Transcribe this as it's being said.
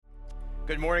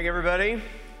Good morning, everybody.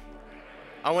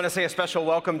 I want to say a special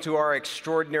welcome to our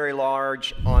extraordinary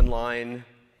large online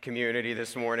community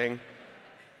this morning.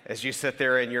 As you sit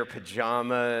there in your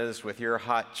pajamas with your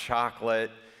hot chocolate,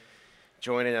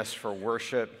 joining us for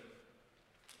worship,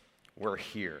 we're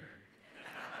here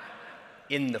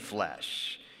in the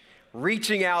flesh,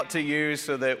 reaching out to you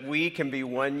so that we can be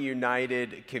one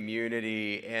united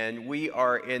community. And we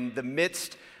are in the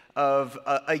midst of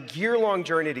a year-long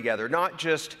journey together, not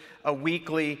just a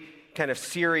weekly kind of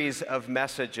series of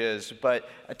messages, but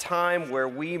a time where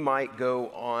we might go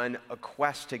on a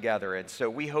quest together. And so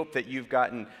we hope that you've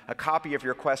gotten a copy of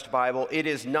your Quest Bible. It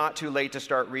is not too late to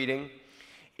start reading.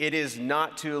 It is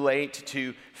not too late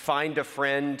to find a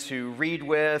friend to read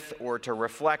with or to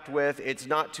reflect with. It's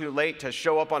not too late to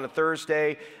show up on a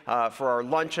Thursday for our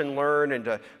lunch and learn and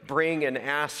to bring and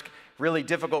ask really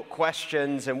difficult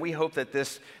questions. And we hope that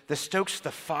this stokes the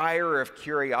fire of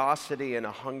curiosity and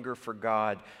a hunger for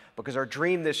God, because our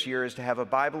dream this year is to have a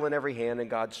Bible in every hand and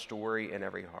God's story in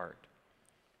every heart.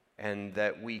 And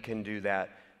that we can do that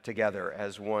together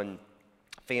as one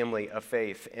family of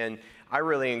faith. And I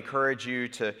really encourage you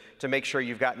to make sure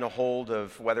you've gotten a hold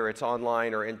of, whether it's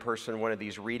online or in person, one of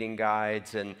these reading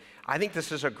guides. And I think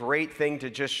this is a great thing to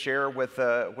just share with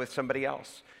somebody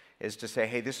else, is to say,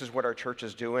 hey, this is what our church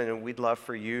is doing, and we'd love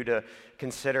for you to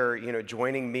consider,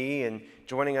 joining me and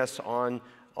joining us on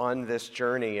this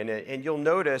journey. And you'll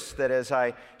notice that as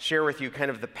I share with you kind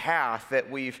of the path,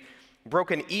 that we've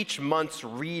broken each month's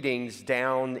readings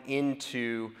down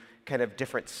into kind of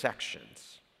different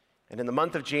sections. And in the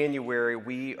month of January,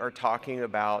 we are talking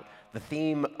about the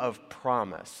theme of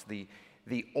promise.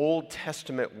 The Old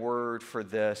Testament word for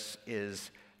this is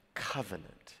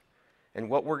covenant. And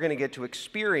what we're going to get to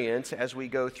experience as we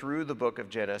go through the book of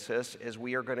Genesis is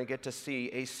we are going to get to see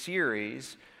a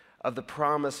series of the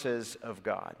promises of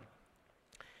God.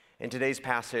 And today's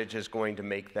passage is going to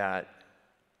make that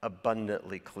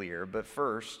abundantly clear. But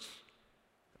first,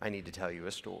 I need to tell you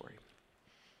a story.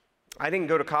 I didn't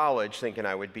go to college thinking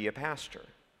I would be a pastor.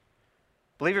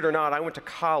 Believe it or not, I went to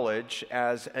college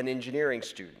as an engineering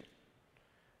student.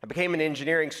 I became an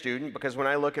engineering student because when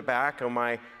I look back on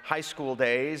my high school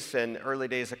days and early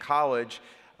days of college,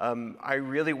 I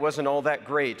really wasn't all that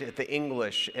great at the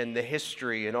English and the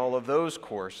history and all of those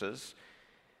courses.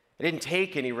 I didn't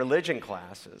take any religion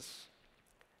classes.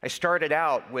 I started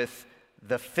out with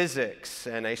the physics,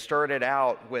 and I started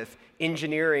out with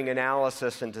engineering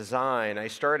analysis and design. I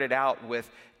started out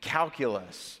with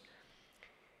calculus.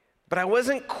 But I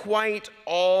wasn't quite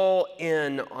all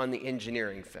in on the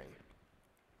engineering thing.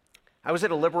 I was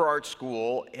at a liberal arts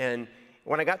school, and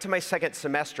when I got to my second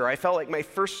semester, I felt like my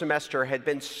first semester had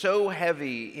been so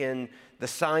heavy in the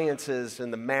sciences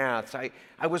and the maths. I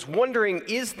was wondering,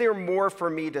 is there more for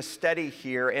me to study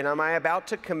here, and am I about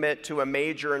to commit to a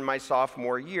major in my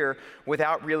sophomore year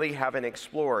without really having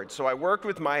explored? So I worked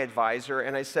with my advisor,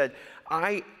 and I said,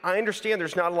 I understand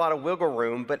there's not a lot of wiggle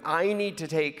room, but I need to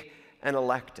take an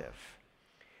elective.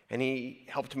 And he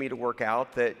helped me to work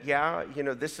out that,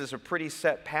 this is a pretty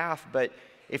set path, but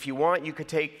if you want, you could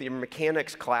take the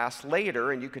mechanics class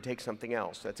later and you could take something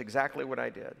else. That's exactly what I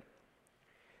did.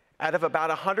 Out of about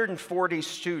 140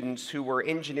 students who were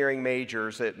engineering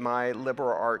majors at my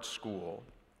liberal arts school,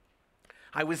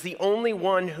 I was the only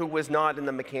one who was not in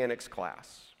the mechanics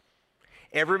class.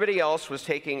 Everybody else was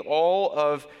taking all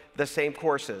of the same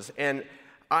courses, and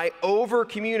I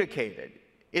over-communicated.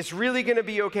 It's really going to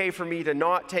be okay for me to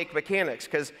not take mechanics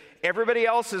because everybody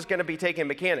else is going to be taking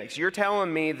mechanics. You're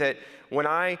telling me that when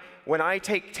I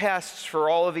take tests for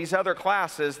all of these other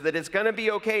classes, that it's going to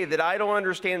be okay that I don't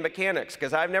understand mechanics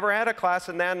because I've never had a class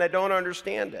in that and I don't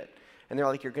understand it. And they're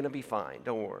like, you're going to be fine,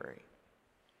 don't worry.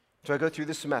 So I go through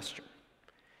the semester,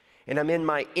 and I'm in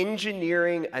my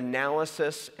engineering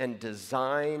analysis and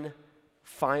design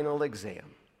final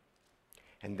exam.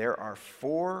 And there are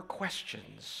 4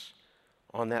 questions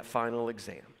on that final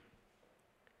exam.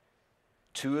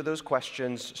 2 of those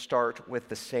questions start with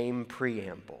the same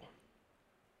preamble.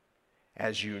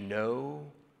 As you know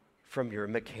from your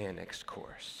mechanics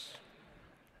course.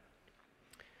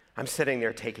 I'm sitting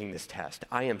there taking this test.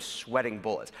 I am sweating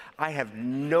bullets. I have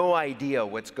no idea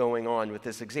what's going on with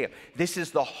this exam. This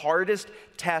is the hardest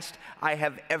test I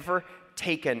have ever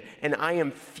taken, and I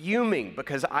am fuming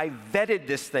because I vetted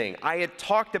this thing. I had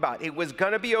talked about it was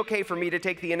going to be okay for me to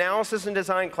take the analysis and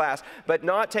design class, but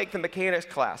not take the mechanics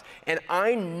class. And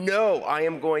I know I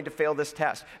am going to fail this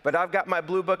test, but I've got my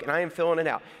blue book and I am filling it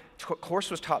out. Course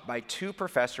was taught by 2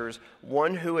 professors,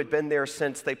 one who had been there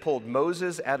since they pulled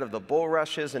Moses out of the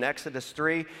bulrushes in Exodus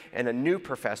 3, and a new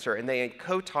professor, and they had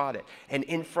co-taught it. And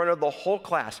in front of the whole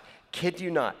class, Kid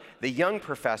you not. The young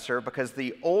professor, because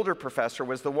the older professor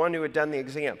was the one who had done the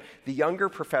exam, the younger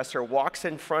professor walks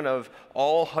in front of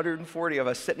all 140 of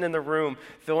us sitting in the room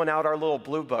filling out our little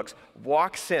blue books,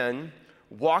 walks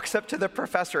up to the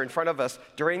professor in front of us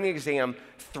during the exam,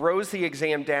 throws the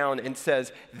exam down and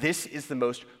says, "This is the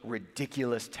most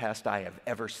ridiculous test I have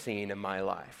ever seen in my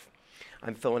life."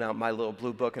 I'm filling out my little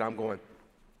blue book and I'm going,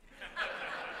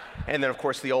 and then of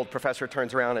course the old professor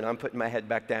turns around and I'm putting my head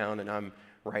back down and I'm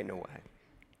writing away.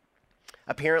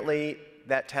 Apparently,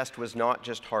 that test was not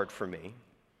just hard for me.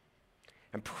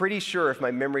 I'm pretty sure, if my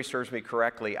memory serves me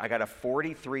correctly, I got a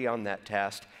 43 on that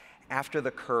test. After the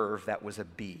curve, that was a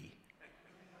B.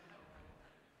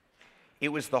 It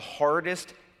was the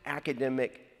hardest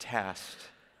academic test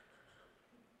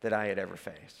that I had ever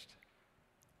faced.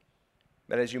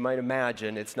 But as you might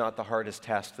imagine, it's not the hardest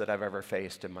test that I've ever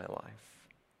faced in my life.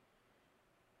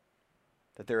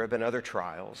 That there have been other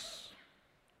trials.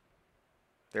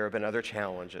 There have been other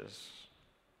challenges.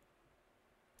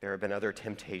 There have been other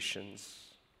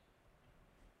temptations.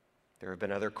 There have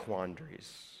been other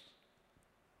quandaries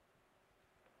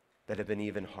that have been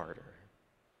even harder.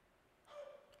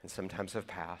 And sometimes I've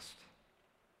passed.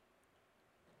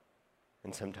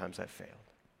 And sometimes I've failed.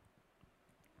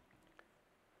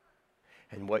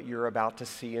 And what you're about to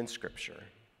see in Scripture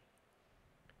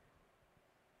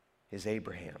is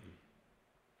Abraham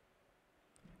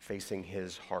facing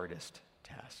his hardest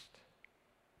test.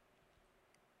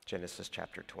 Genesis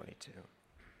chapter 22.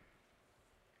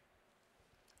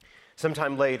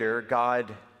 Sometime later,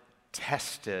 God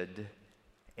tested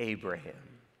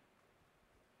Abraham.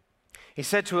 He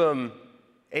said to him,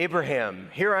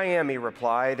 "Abraham, here I am," he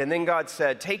replied. And then God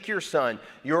said, "Take your son,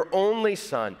 your only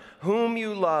son, whom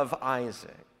you love,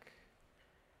 Isaac,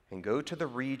 and go to the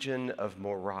region of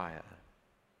Moriah.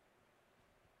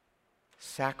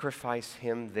 Sacrifice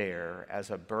him there as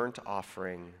a burnt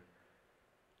offering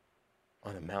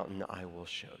on a mountain I will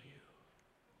show you."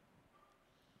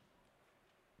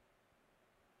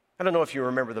 I don't know if you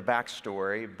remember the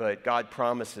backstory, but God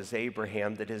promises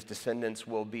Abraham that his descendants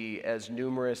will be as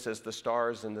numerous as the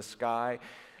stars in the sky.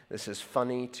 This is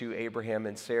funny to Abraham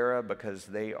and Sarah because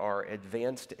they are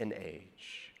advanced in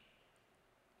age.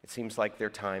 It seems like their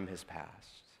time has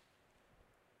passed.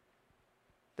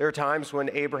 There are times when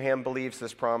Abraham believes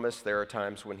this promise. There are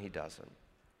times when he doesn't.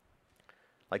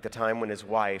 Like the time when his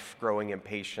wife, growing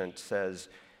impatient, says,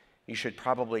 "You should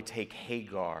probably take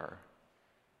Hagar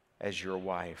as your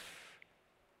wife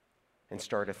and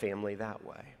start a family that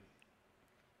way."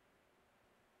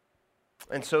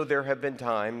 And so there have been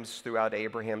times throughout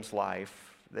Abraham's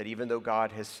life that even though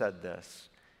God has said this,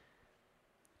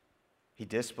 he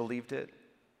disbelieved it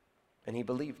and he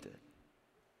believed it,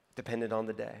 depended on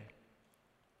the day.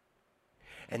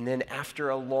 And then after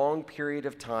a long period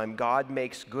of time, God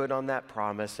makes good on that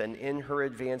promise, and in her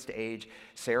advanced age,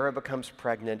 Sarah becomes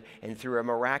pregnant, and through a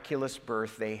miraculous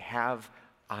birth, they have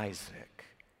Isaac.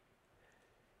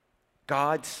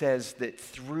 God says that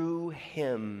through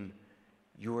him,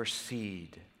 your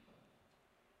seed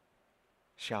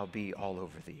shall be all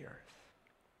over the earth.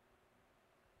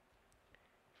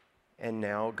 And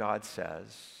now God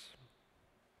says,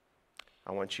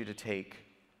 I want you to take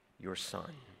your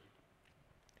son,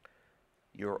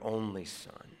 your only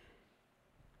son,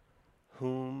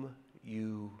 whom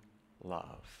you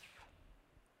love,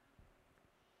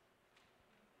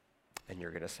 and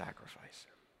you're going to sacrifice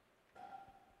him.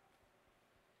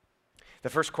 The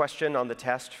first question on the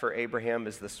test for Abraham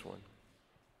is this one: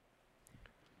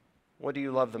 what do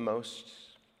you love the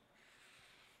most?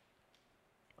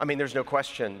 I mean, there's no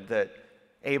question that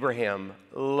Abraham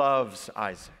loves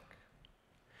Isaac.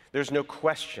 There's no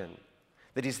question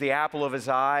that he's the apple of his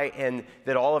eye and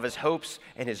that all of his hopes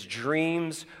and his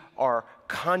dreams are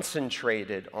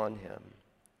concentrated on him.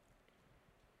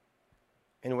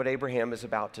 And what Abraham is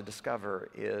about to discover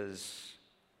is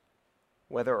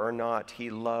whether or not he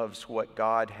loves what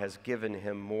God has given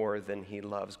him more than he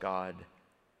loves God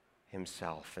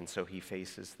himself. And so he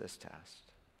faces this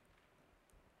test.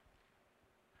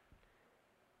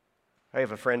 I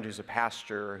have a friend who's a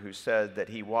pastor who said that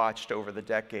he watched over the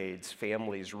decades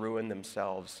families ruin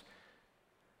themselves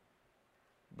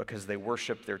because they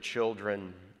worship their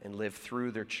children and live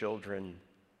through their children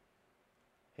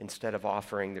instead of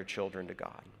offering their children to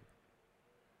God.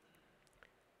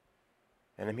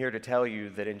 And I'm here to tell you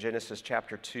that in Genesis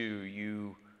chapter 2,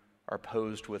 you are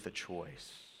posed with a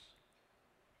choice.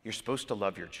 You're supposed to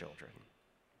love your children,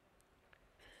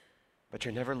 but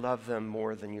you never love them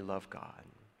more than you love God.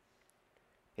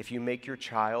 If you make your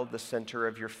child the center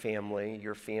of your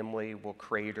family will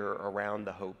crater around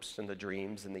the hopes and the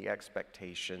dreams and the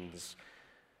expectations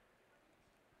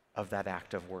of that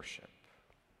act of worship.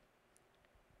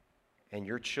 And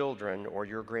your children or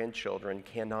your grandchildren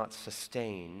cannot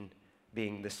sustain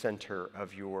being the center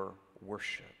of your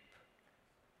worship.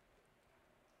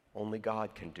 Only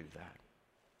God can do that.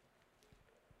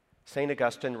 St.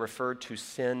 Augustine referred to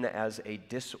sin as a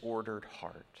disordered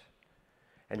heart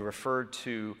and referred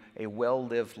to a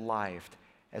well-lived life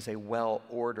as a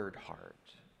well-ordered heart.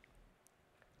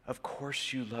 Of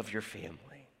course you love your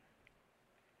family.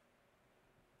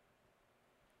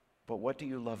 But what do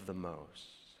you love the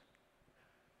most?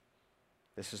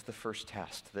 This is the first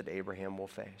test that Abraham will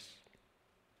face.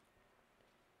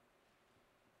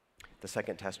 The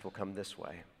second test will come this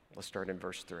way. Let's start in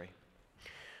verse 3.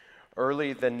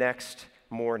 Early the next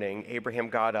morning, Abraham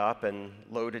got up and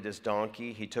loaded his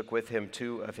donkey. He took with him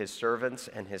 2 of his servants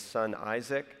and his son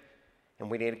Isaac.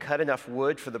 And when he had cut enough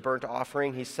wood for the burnt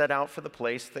offering, he set out for the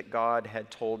place that God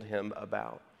had told him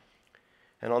about.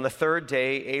 And on the 3rd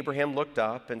day, Abraham looked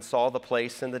up and saw the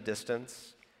place in the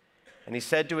distance. And he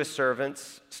said to his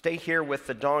servants, "Stay here with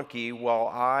the donkey while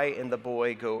I and the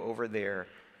boy go over there.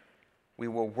 We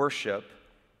will worship,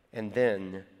 and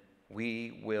then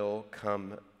we will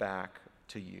come back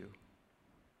to you."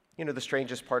 You know, the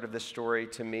strangest part of this story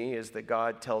to me is that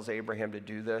God tells Abraham to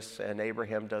do this, and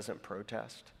Abraham doesn't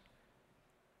protest.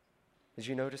 Did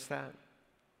you notice that?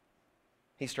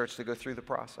 He starts to go through the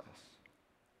process.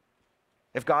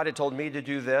 If God had told me to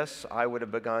do this, I would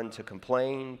have begun to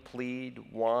complain,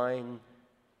 plead, whine,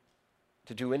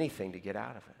 to do anything to get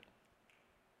out of it.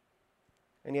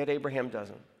 And yet Abraham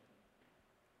doesn't.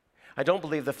 I don't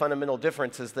believe the fundamental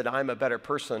difference is that I'm a better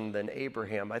person than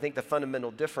Abraham. I think the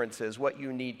fundamental difference is what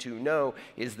you need to know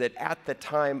is that at the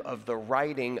time of the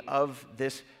writing of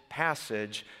this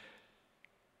passage,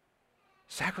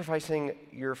 sacrificing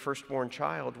your firstborn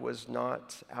child was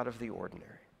not out of the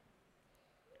ordinary.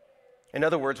 In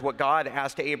other words, what God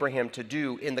asked Abraham to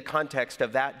do in the context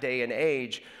of that day and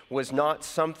age was not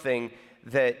something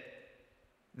that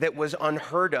was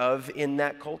unheard of in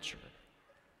that culture.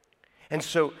 And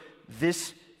so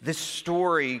this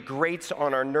story grates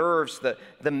on our nerves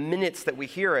the minutes that we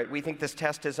hear it. We think this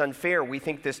test is unfair. We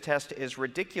think this test is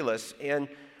ridiculous, and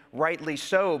rightly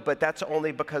so, but that's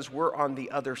only because we're on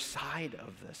the other side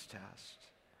of this test.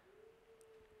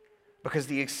 Because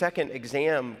the second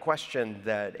exam question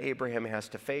that Abraham has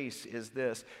to face is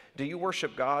this: do you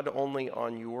worship God only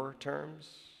on your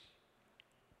terms?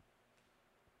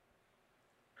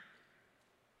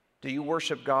 Do you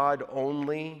worship God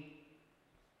only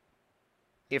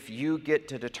if you get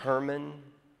to determine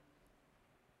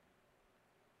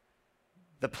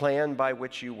the plan by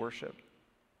which you worship?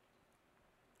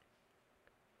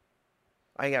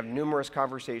 I have numerous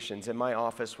conversations in my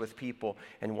office with people,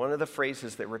 and one of the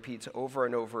phrases that repeats over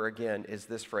and over again is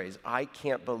this phrase: I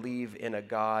can't believe in a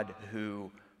God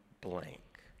who blank.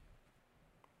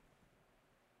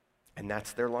 And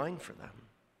that's their line for them.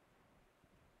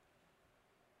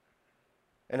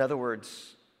 In other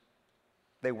words,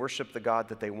 they worship the God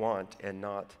that they want and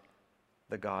not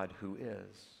the God who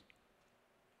is.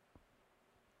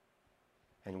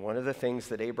 And one of the things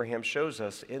that Abraham shows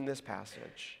us in this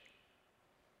passage,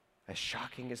 as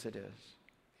shocking as it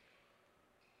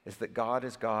is that God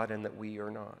is God and that we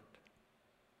are not.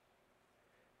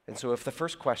 And so if the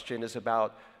first question is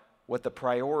about what the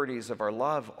priorities of our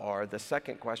love are, the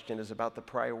second question is about the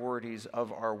priorities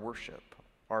of our worship,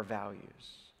 our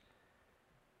values.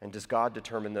 And does God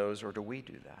determine those, or do we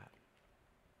do that?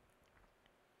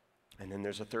 And then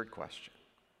there's a third question,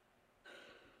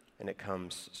 and it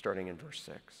comes starting in verse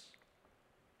 6.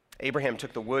 Abraham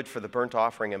took the wood for the burnt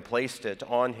offering and placed it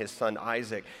on his son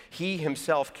Isaac. He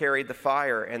himself carried the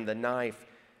fire and the knife.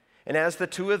 And as the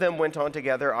 2 of them went on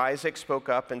together, Isaac spoke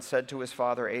up and said to his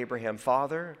father Abraham,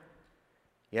 "Father?"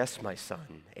 "Yes, my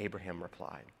son," Abraham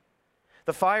replied.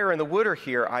 "The fire and the wood are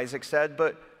here," Isaac said,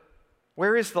 "but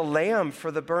where is the lamb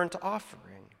for the burnt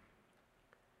offering?"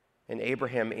 And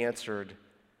Abraham answered,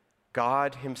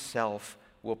 "God himself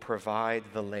will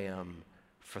provide the lamb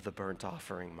for the burnt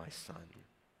offering, my son."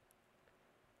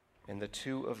 And the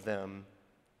 2 of them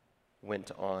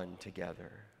went on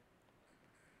together.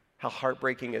 How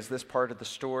heartbreaking is this part of the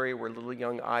story where little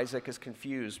young Isaac is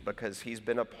confused because he's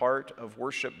been a part of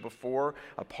worship before,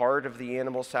 a part of the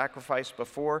animal sacrifice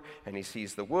before, and he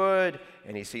sees the wood,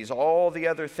 and he sees all the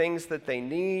other things that they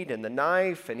need, and the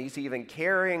knife, and he's even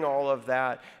carrying all of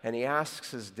that, and he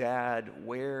asks his dad,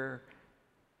 where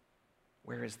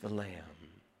is the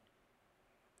lamb?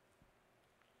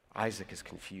 Isaac is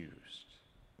confused.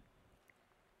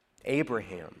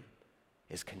 Abraham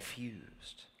is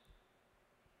confused.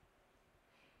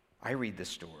 I read this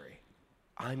story.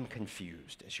 I'm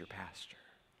confused as your pastor.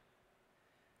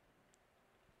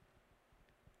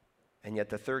 And yet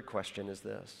the third question is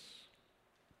this: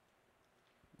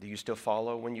 do you still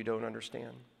follow when you don't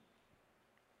understand?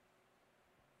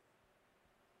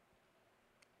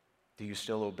 Do you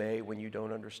still obey when you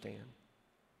don't understand?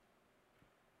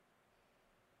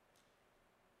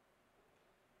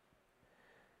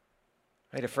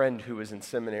 I had a friend who was in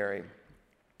seminary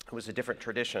who was a different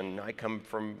tradition. I come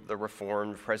from the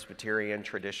Reformed Presbyterian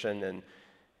tradition, and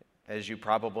as you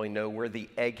probably know, we're the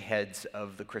eggheads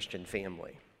of the Christian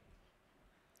family.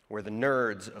 We're the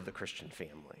nerds of the Christian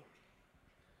family.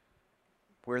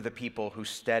 We're the people who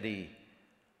study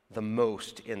the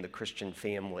most in the Christian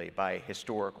family by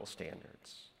historical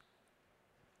standards.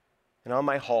 And on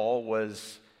my hall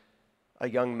was a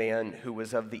young man who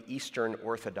was of the Eastern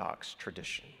Orthodox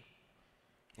tradition.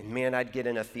 And man, I'd get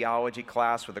in a theology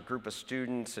class with a group of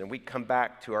students, and we'd come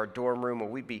back to our dorm room, and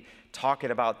we'd be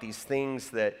talking about these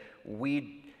things that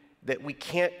we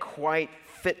can't quite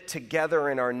fit together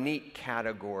in our neat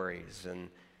categories. And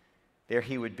there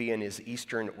he would be in his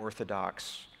Eastern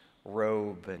Orthodox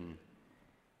robe, and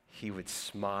he would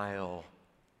smile,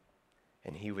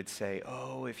 and he would say,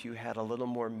 "Oh, if you had a little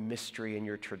more mystery in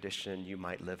your tradition, you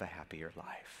might live a happier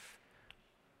life."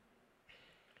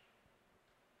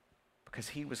 Because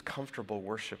he was comfortable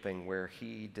worshiping where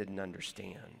he didn't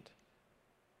understand.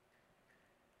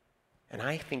 And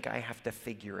I think I have to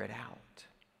figure it out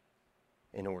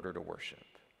in order to worship.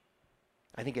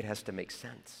 I think it has to make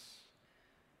sense.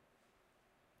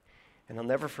 And I'll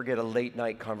never forget a late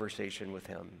night conversation with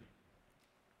him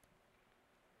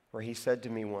where he said to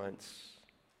me once,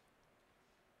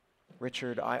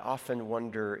 "Richard, I often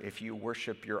wonder if you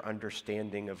worship your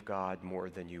understanding of God more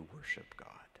than you worship God."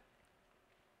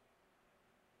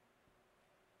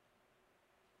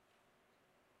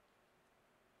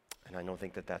 And I don't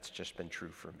think that that's just been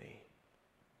true for me.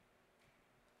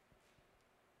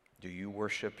 Do you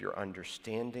worship your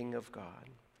understanding of God?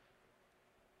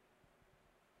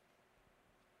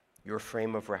 Your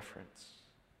frame of reference?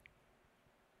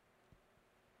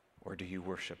 Or do you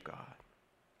worship God?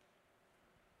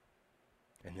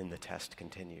 And then the test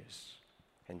continues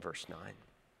in verse 9.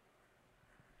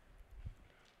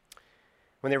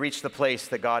 When they reached the place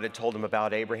that God had told him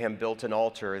about, Abraham built an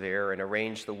altar there and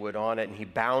arranged the wood on it, and he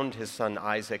bound his son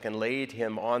Isaac and laid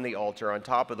him on the altar on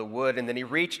top of the wood. And then he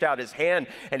reached out his hand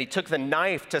and he took the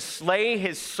knife to slay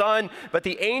his son. But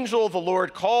the angel of the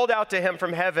Lord called out to him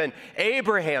from heaven,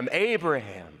 "Abraham,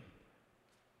 Abraham."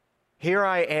 "Here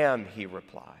I am," he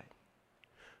replied.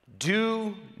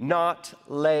 "Do not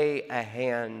lay a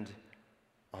hand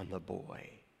on the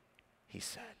boy," he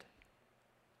said.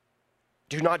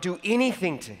 "Do not do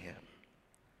anything to him.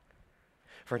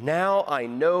 For now I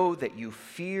know that you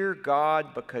fear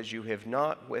God because you have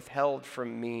not withheld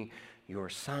from me your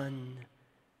son,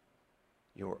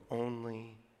 your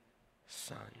only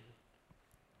son."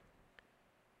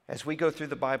 As we go through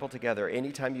the Bible together,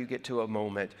 anytime you get to a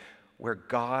moment where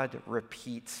God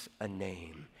repeats a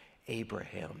name,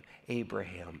 Abraham,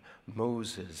 Abraham,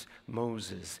 Moses,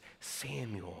 Moses,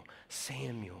 Samuel,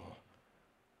 Samuel,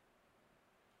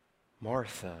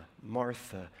 Martha,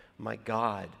 Martha, my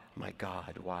God,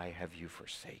 why have you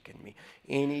forsaken me?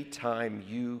 Anytime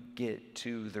you get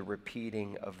to the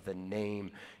repeating of the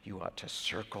name, you ought to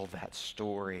circle that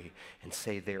story and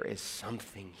say, there is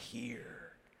something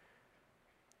here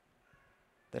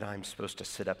that I'm supposed to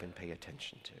sit up and pay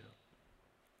attention to.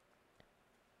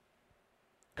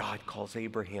 God calls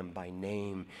Abraham by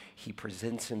name. He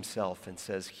presents himself and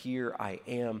says, "Here I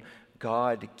am."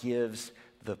 God gives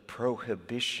the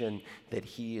prohibition that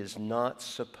he is not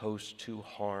supposed to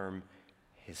harm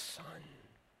his son.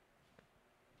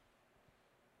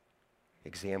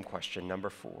 Exam question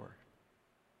number 4.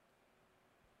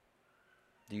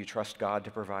 Do you trust God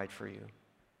to provide for you?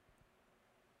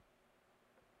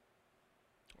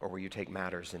 Or will you take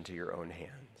matters into your own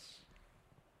hands?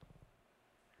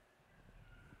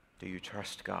 Do you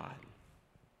trust God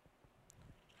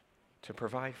to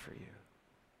provide for you?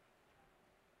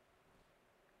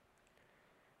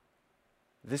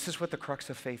 This is what the crux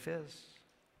of faith is.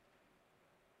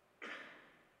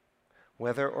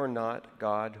 Whether or not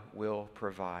God will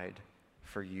provide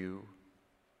for you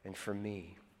and for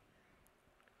me.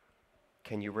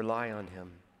 Can you rely on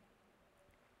him?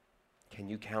 Can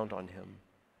you count on him?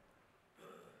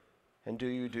 And do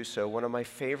you do so? One of my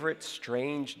favorite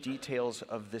strange details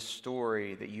of this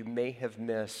story that you may have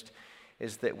missed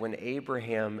is that when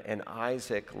Abraham and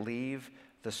Isaac leave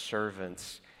the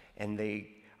servants and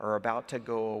they are about to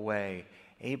go away,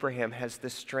 Abraham has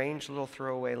this strange little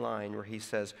throwaway line where he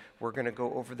says, "We're going to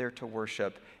go over there to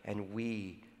worship and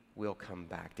we will come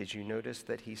back." Did you notice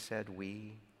that he said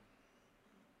we?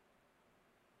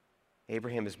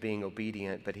 Abraham is being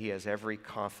obedient, but he has every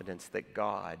confidence that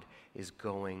God is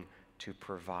going to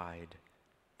provide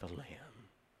the lamb.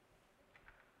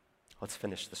 Let's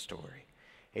finish the story.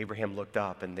 Abraham looked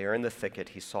up, and there in the thicket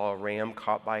he saw a ram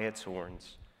caught by its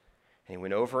horns. And he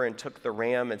went over and took the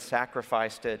ram and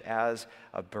sacrificed it as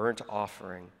a burnt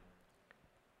offering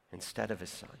instead of his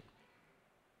son.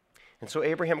 And so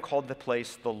Abraham called the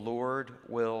place, "The Lord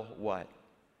will" what?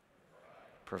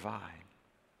 Provide.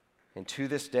 And to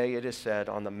this day it is said,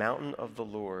 "On the mountain of the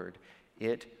Lord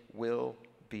it will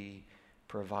be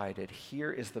provided."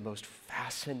 Here is the most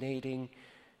fascinating,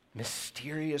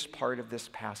 mysterious part of this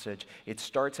passage. It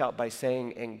starts out by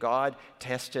saying, "And God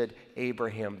tested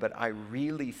Abraham," but I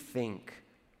really think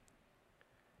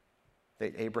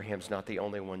that Abraham's not the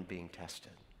only one being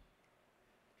tested.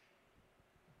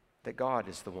 That God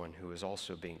is the one who is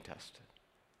also being tested.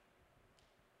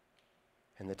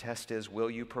 And the test is,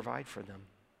 will you provide for them?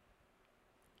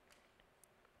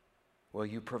 Will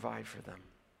you provide for them?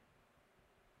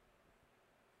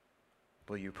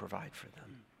 Will you provide for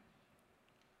them?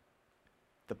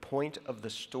 The point of the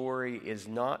story is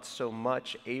not so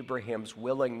much Abraham's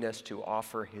willingness to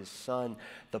offer his son.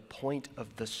 The point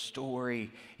of the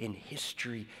story in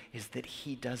history is that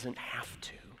he doesn't have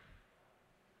to.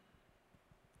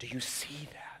 Do you see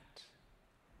that?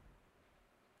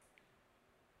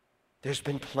 There's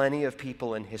been plenty of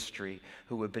people in history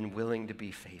who have been willing to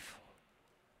be faithful.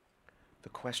 The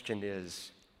question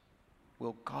is,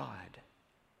 will God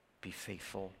be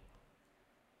faithful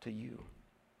to you?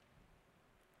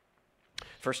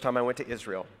 First time I went to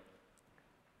Israel,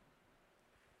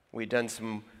 we'd done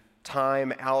some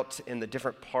time out in the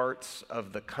different parts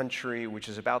of the country, which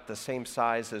is about the same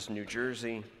size as New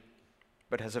Jersey,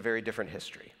 but has a very different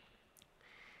history.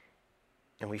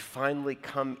 And we finally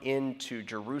come into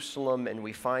Jerusalem, and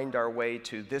we find our way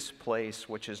to this place,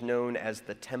 which is known as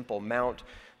the Temple Mount.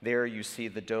 There you see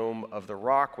the Dome of the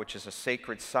Rock, which is a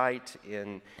sacred site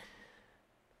in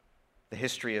the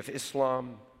history of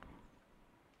Islam,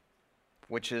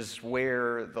 which is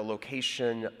where the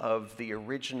location of the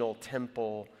original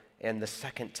temple and the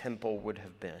second temple would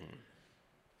have been.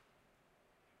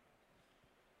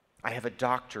 I have a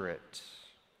doctorate.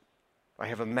 I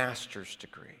have a master's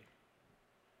degree.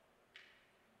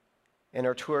 And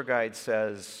our tour guide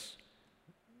says,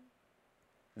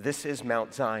 "This is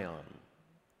Mount Zion,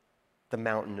 the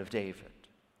mountain of David."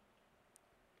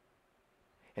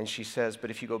 And she says, but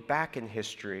if you go back in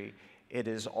history, it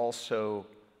is also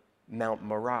Mount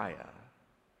Moriah.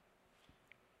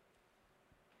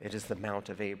 It is the Mount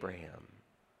of Abraham.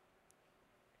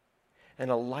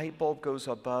 And a light bulb goes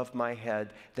above my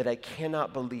head that I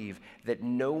cannot believe that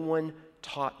no one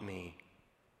taught me.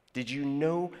 Did you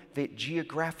know that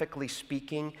geographically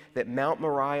speaking, that Mount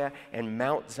Moriah and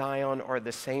Mount Zion are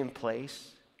the same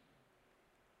place?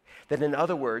 That in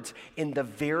other words, in the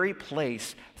very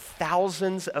place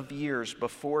thousands of years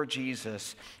before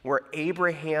Jesus, where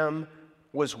Abraham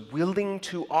was willing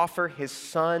to offer his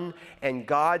son and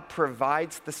God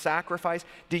provides the sacrifice,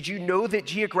 did you know that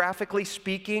geographically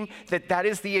speaking, that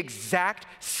is the exact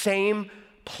same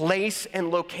place and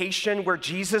location where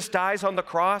Jesus dies on the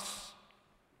cross?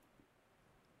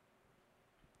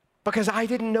 Because I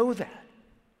didn't know that.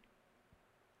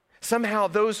 Somehow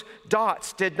those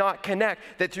dots did not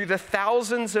connect, that through the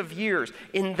thousands of years,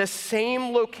 in the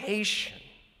same location,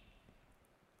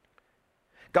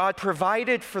 God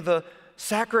provided for the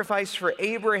sacrifice for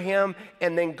Abraham,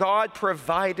 and then God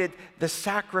provided the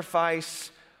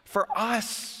sacrifice for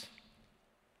us.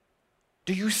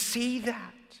 Do you see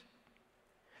that?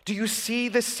 Do you see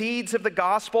the seeds of the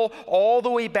gospel all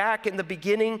the way back in the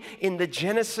beginning in the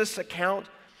Genesis account?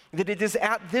 That it is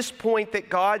at this point that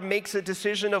God makes a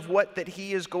decision of what that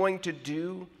he is going to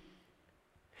do.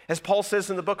 As Paul says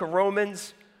in the book of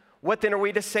Romans, what then are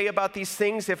we to say about these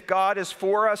things? If God is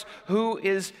for us, who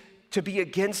is to be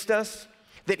against us?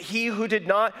 That he who did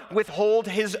not withhold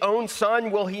his own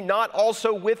son, will he not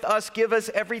also with us give us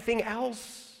everything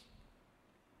else?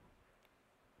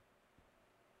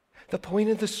 The point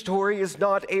of the story is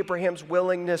not Abraham's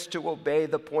willingness to obey.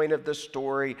 The point of the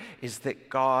story is that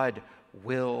God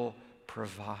will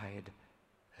provide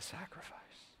a sacrifice.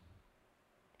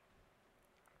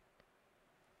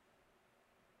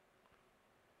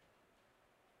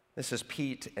 This is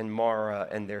Pete and Mara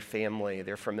and their family.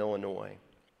 They're from Illinois.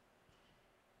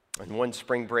 And one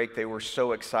spring break, they were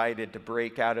so excited to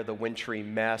break out of the wintry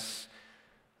mess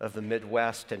of the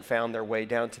Midwest and found their way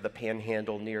down to the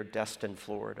Panhandle near Destin,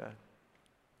 Florida.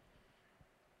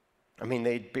 I mean,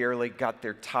 they barely got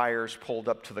their tires pulled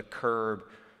up to the curb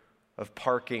of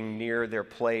parking near their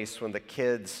place when the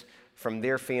kids from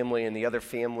their family and the other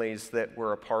families that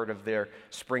were a part of their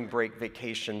spring break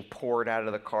vacation poured out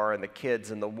of the car, and the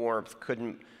kids in the warmth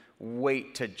couldn't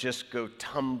wait to just go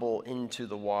tumble into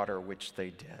the water, which they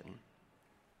did.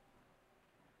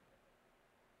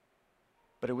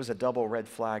 But it was a double red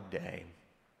flag day,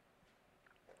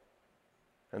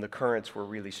 and the currents were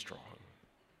really strong.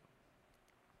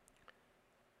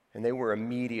 And they were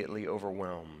immediately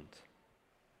overwhelmed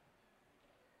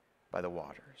by the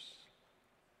waters.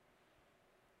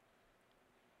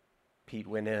 Pete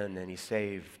went in and he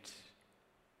saved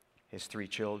his 3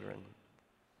 children.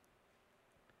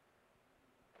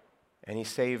 And he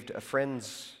saved a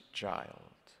friend's child.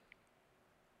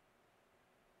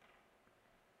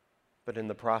 But in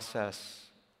the process,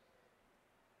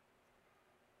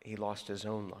 he lost his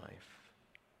own life.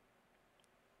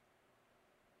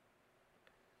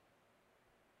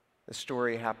 The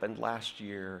story happened last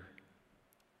year.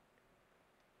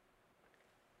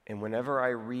 And whenever I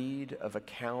read of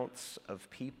accounts of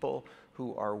people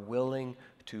who are willing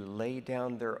to lay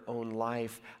down their own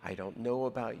life, I don't know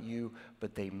about you,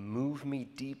 but they move me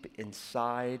deep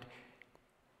inside.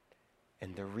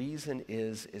 And the reason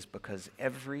is because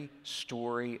every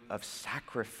story of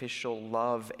sacrificial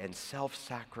love and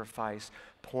self-sacrifice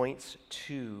points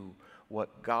to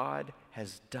what God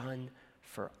has done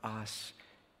for us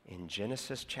in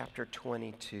Genesis chapter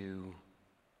 22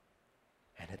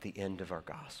 and at the end of our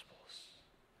Gospels.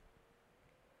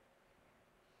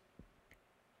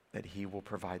 That he will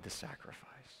provide the sacrifice.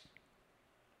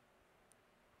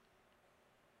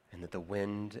 And that the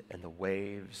wind and the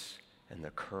waves and the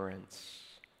currents,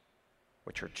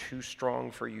 which are too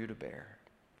strong for you to bear,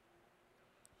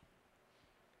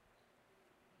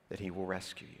 that he will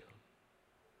rescue you,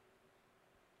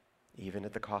 even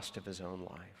at the cost of his own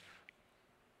life.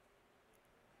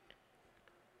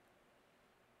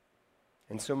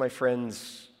 And so, my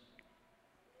friends,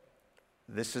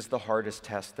 this is the hardest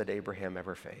test that Abraham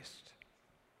ever faced.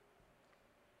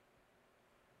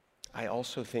 I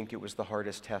also think it was the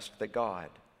hardest test that God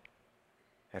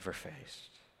ever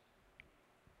faced.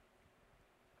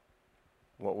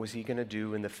 What was he going to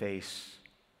do in the face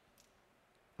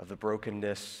of the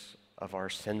brokenness of our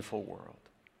sinful world?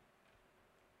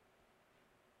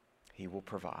 He will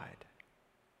provide.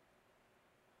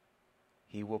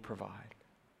 He will provide.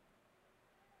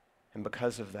 And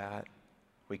because of that,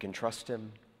 we can trust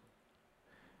him.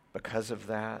 Because of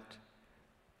that,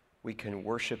 we can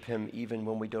worship him even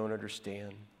when we don't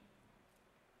understand.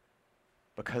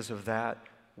 Because of that,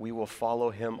 we will follow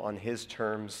him on his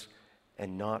terms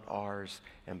and not ours.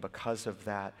 And because of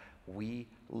that, we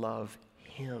love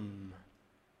him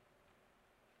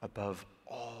above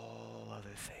all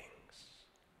other things.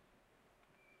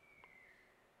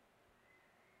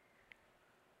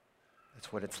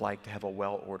 That's what it's like to have a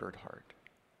well-ordered heart.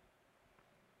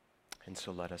 And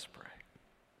so let us pray.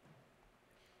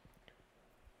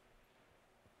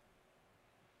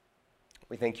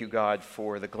 We thank you, God,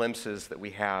 for the glimpses that we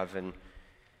have in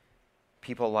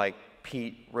people like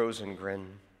Pete Rosengren.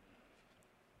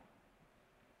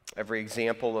 Every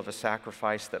example of a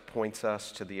sacrifice that points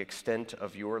us to the extent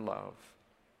of your love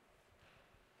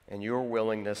and your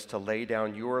willingness to lay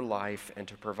down your life and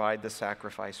to provide the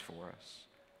sacrifice for us.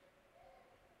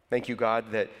 Thank you,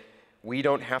 God, that we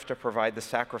don't have to provide the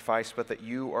sacrifice, but that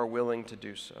you are willing to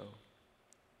do so.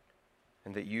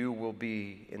 And that you will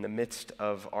be, in the midst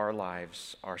of our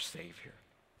lives, our Savior.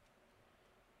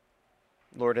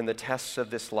 Lord, in the tests of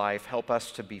this life, help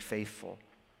us to be faithful.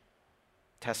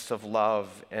 Tests of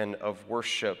love and of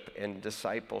worship and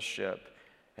discipleship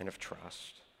and of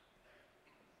trust.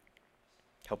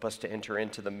 Help us to enter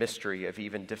into the mystery of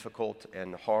even difficult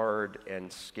and hard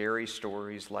and scary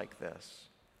stories like this,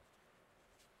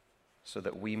 so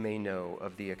that we may know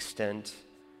of the extent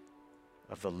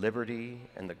of the liberty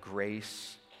and the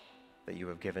grace that you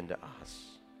have given to us.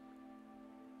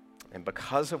 And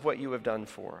because of what you have done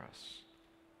for us,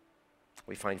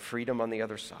 we find freedom on the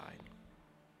other side.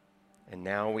 And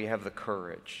now we have the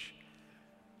courage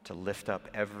to lift up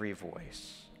every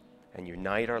voice and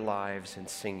unite our lives in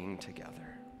singing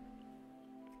together.